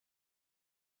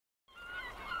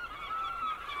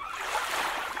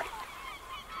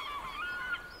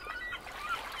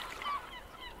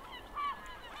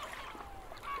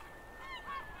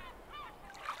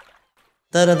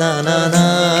तरदाना ना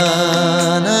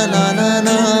ना ना ना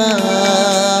ना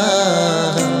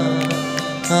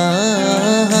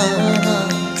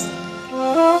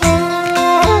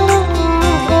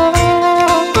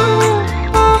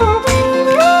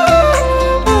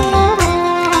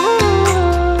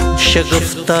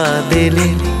शगुफ्ता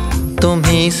दिली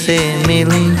तुम्ही से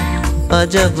मिली,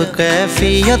 अजब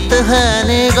कैफियत है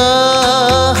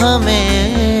निगाह में।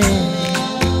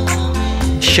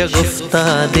 शगुफ्ता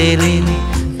दिली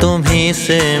तुम्ही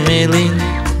से मिली,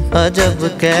 अजब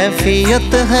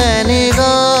कैफियत है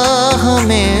निगाह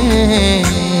में।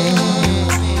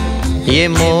 ये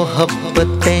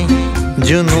मोहब्बतें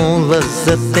जुनू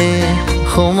लज्जतें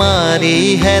खुमारी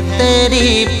है तेरी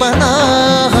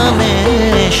पनाह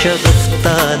में।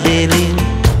 शगुफ्ता दिली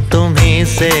तुम्ही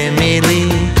से मिली,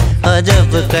 अजब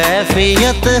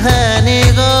कैफियत है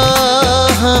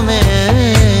निगाह में।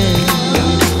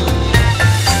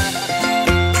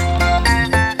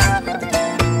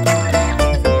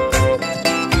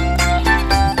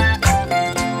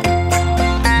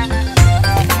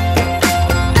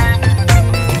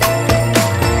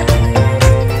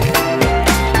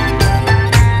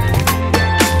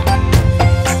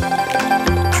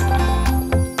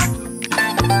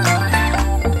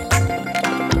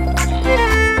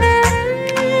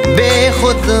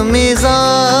 खुद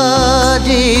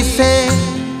मिजाजी से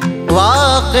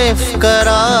वाकिफ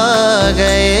करा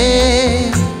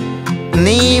गए,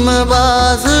 नीम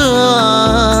बाज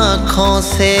आँखों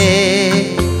से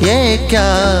ये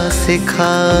क्या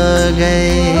सिखा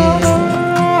गए।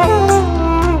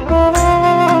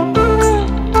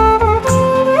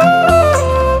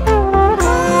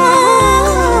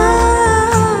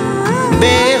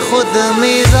 बेखुद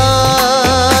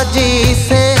मिजाजी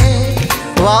से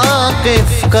वाकिफ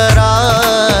करा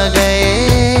गए,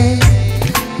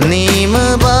 नीम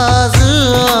बाज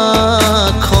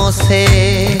आँखों से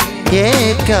ये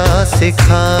क्या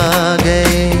सिखा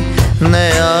गए।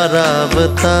 नया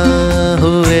राबता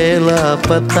हुए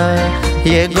लापता,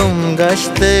 ये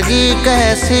गुमगश्तगी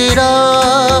कैसी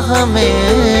राह में।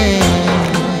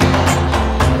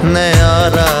 नया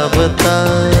राबता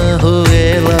हुए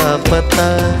लापता,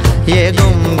 ये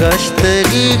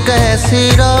गुमगश्तगी कैसी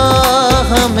राह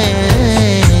में।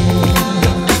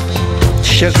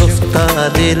 शगुफ्ता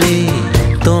दिली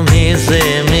तुम्ही से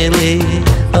मिली,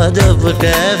 अजब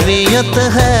कैफियत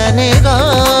है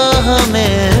निगाह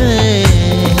में।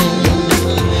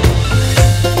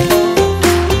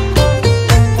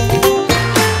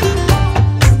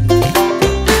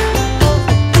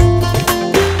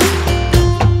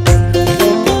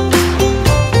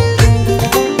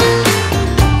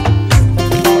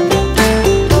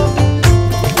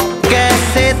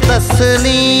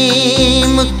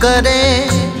 तस्लीम करे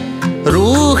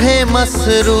रूहे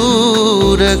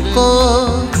मसरूर को,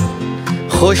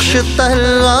 खुश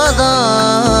तलवादाओं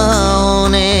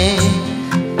ने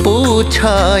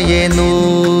पूछा ये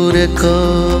नूर को।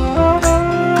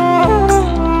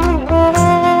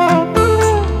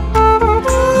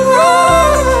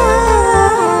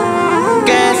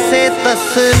 कैसे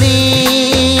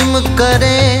तस्लीम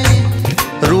करे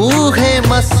रूहे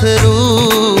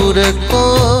मसरूर को,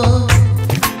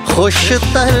 खुश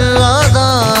तलवादाओं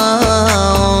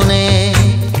ने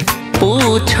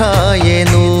पूछा ये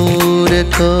नूर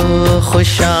को।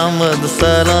 खुशामद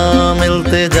सलाम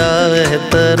इल्तिजा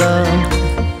एहतराम,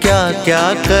 क्या क्या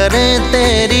करें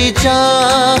तेरी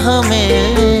चाह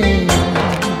में।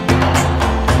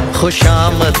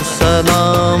 खुशामद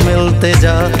सलाम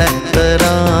इल्तिजा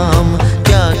एहतराम,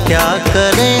 क्या क्या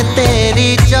करें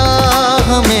तेरी चाह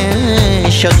में।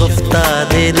 शगुफ्ता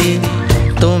दिली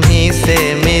तुम्ही से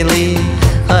मिली,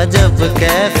 अजब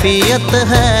कैफियत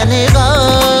है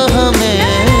निगाह में।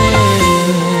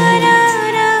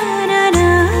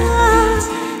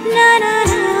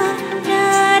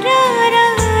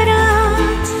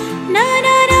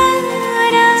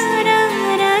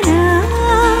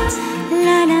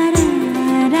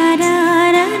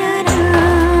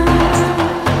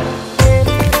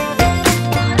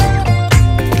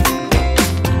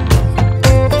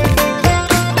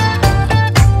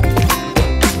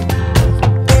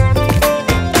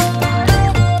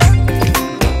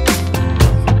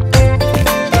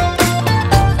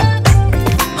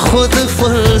 खुद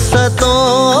फुर्सतों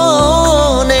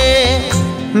ने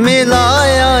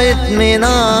मिलाया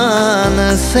इत्मीनान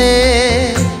से,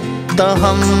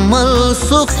 तहम्मुल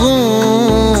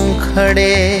सुकून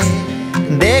खड़े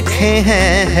देखे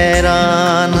हैं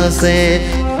हैरान से।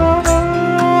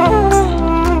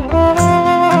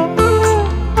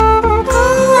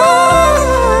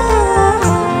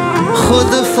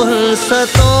 खुद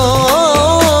फुर्सतों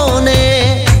ने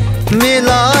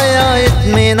मिलाया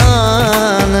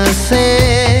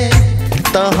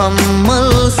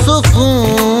मुकम्मल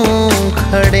सुकून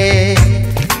खड़े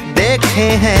देखे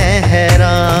हैं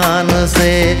हैरान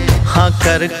से, हाँ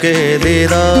करके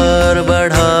दीदार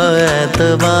बढ़ा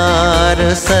एतबार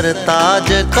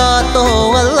सरताज का तो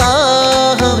अल्लाह